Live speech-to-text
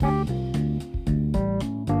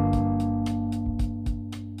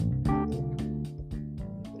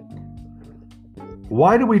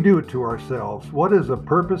Why do we do it to ourselves? What is the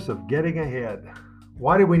purpose of getting ahead?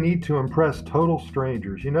 Why do we need to impress total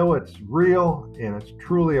strangers? You know, it's real and it's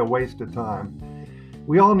truly a waste of time.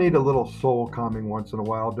 We all need a little soul calming once in a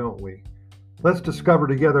while, don't we? Let's discover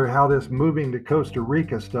together how this moving to Costa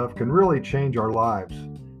Rica stuff can really change our lives.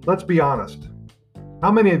 Let's be honest.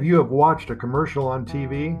 How many of you have watched a commercial on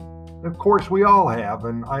TV? Of course, we all have,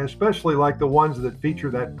 and I especially like the ones that feature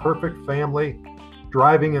that perfect family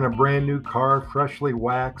driving in a brand new car, freshly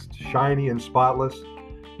waxed, shiny, and spotless.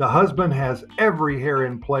 The husband has every hair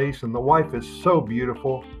in place, and the wife is so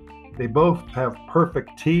beautiful. They both have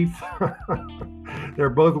perfect teeth. They're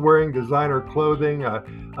both wearing designer clothing.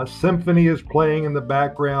 A symphony is playing in the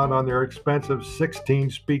background on their expensive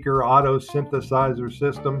 16-speaker auto synthesizer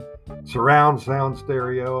system, surround sound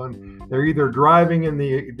stereo, and they're either driving in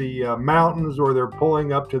the mountains or they're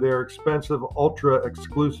pulling up to their expensive,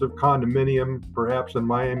 ultra-exclusive condominium, perhaps in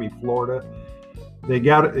Miami, Florida. They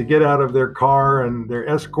get out of their car and they're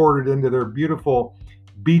escorted into their beautiful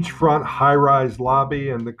beachfront high-rise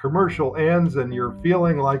lobby, and the commercial ends and you're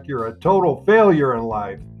feeling like you're a total failure in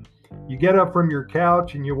life. You get up from your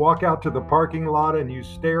couch and you walk out to the parking lot and you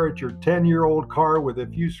stare at your 10-year-old car with a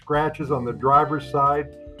few scratches on the driver's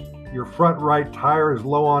side. Your front right tire is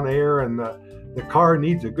low on air and the car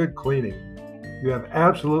needs a good cleaning. You have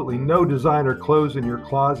absolutely no designer clothes in your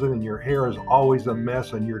closet and your hair is always a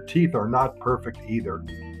mess and your teeth are not perfect either.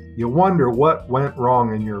 You wonder what went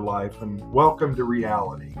wrong in your life, and welcome to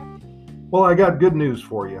reality. Well, I got good news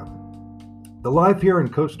for you. The life here in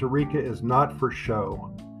Costa Rica is not for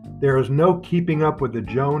show. There is no keeping up with the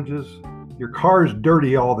Joneses. Your car is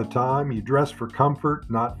dirty all the time. You dress for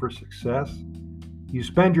comfort, not for success. You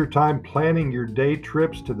spend your time planning your day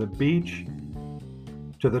trips to the beach,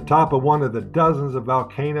 to the top of one of the dozens of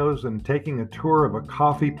volcanoes, and taking a tour of a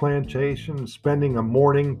coffee plantation, spending a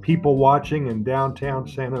morning people watching in downtown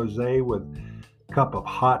San Jose with a cup of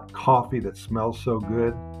hot coffee that smells so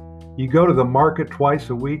good. You go to the market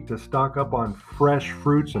twice a week to stock up on fresh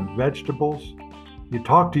fruits and vegetables. You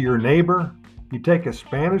talk to your neighbor. You take a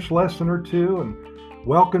Spanish lesson or two, and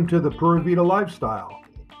welcome to the Pura Vida lifestyle.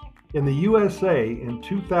 In the USA in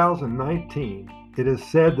 2019, it is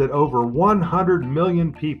said that over 100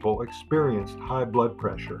 million people experienced high blood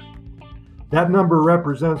pressure. That number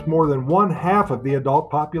represents more than one half of the adult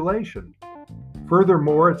population.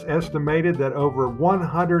 Furthermore, it's estimated that over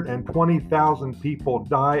 120,000 people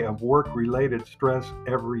die of work-related stress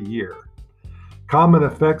every year. Common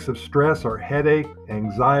effects of stress are headache,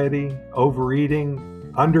 anxiety,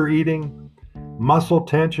 overeating, undereating, muscle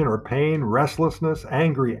tension or pain, restlessness,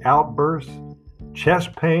 angry outbursts,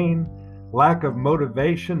 chest pain, lack of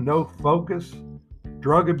motivation, no focus,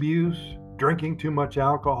 drug abuse, drinking too much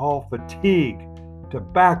alcohol, fatigue,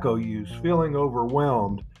 tobacco use, feeling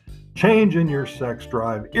overwhelmed, change in your sex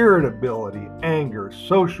drive, irritability, anger,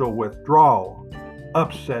 social withdrawal,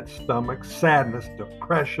 upset stomach, sadness,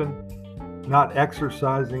 depression, not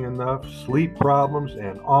exercising enough, sleep problems,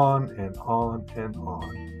 and on and on and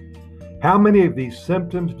on. How many of these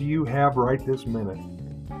symptoms do you have right this minute?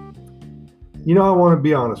 You know, I want to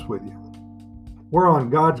be honest with you. We're on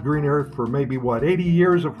God's green earth for maybe, 80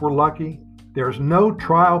 years if we're lucky. There's no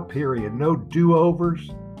trial period, no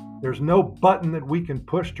do-overs. There's no button that we can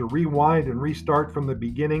push to rewind and restart from the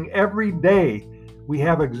beginning. Every day, we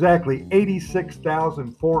have exactly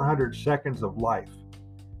 86,400 seconds of life.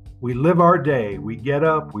 We live our day. We get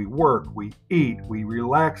up, we work, we eat, we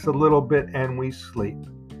relax a little bit, and we sleep.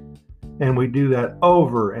 And we do that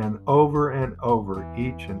over and over and over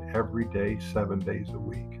each and every day, 7 days a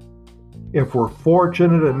week. If we're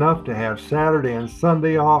fortunate enough to have Saturday and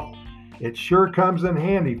Sunday off, it sure comes in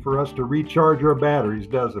handy for us to recharge our batteries,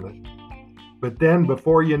 doesn't it? But then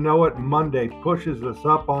before you know it, Monday pushes us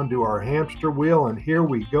up onto our hamster wheel and here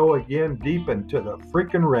we go again deep into the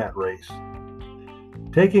freaking rat race.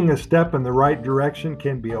 Taking a step in the right direction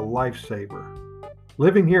can be a lifesaver.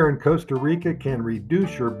 Living here in Costa Rica can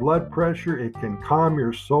reduce your blood pressure, it can calm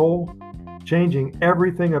your soul. Changing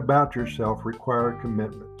everything about yourself requires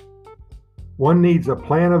commitment. One needs a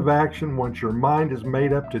plan of action once your mind is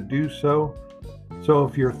made up to do so. So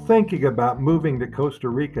if you're thinking about moving to Costa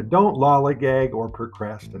Rica, don't lollygag or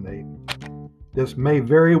procrastinate. This may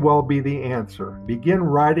very well be the answer. Begin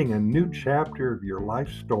writing a new chapter of your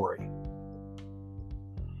life story.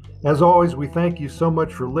 As always, we thank you so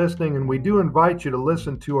much for listening, and we do invite you to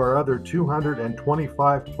listen to our other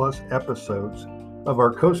 225 plus episodes of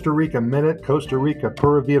our Costa Rica Minute, Costa Rica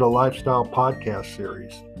Pura Vida Lifestyle podcast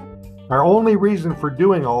series. Our only reason for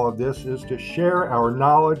doing all of this is to share our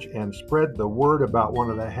knowledge and spread the word about one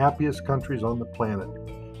of the happiest countries on the planet.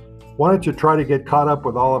 Why don't you try to get caught up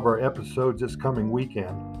with all of our episodes this coming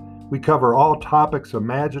weekend? We cover all topics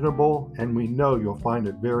imaginable, and we know you'll find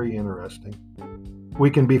it very interesting. We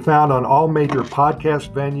can be found on all major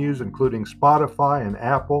podcast venues, including Spotify and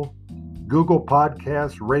Apple, Google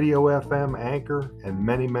Podcasts, Radio FM, Anchor, and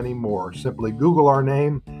many, many more. Simply Google our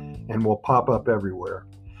name and we'll pop up everywhere.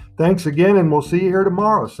 Thanks again, and we'll see you here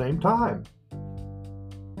tomorrow, same time.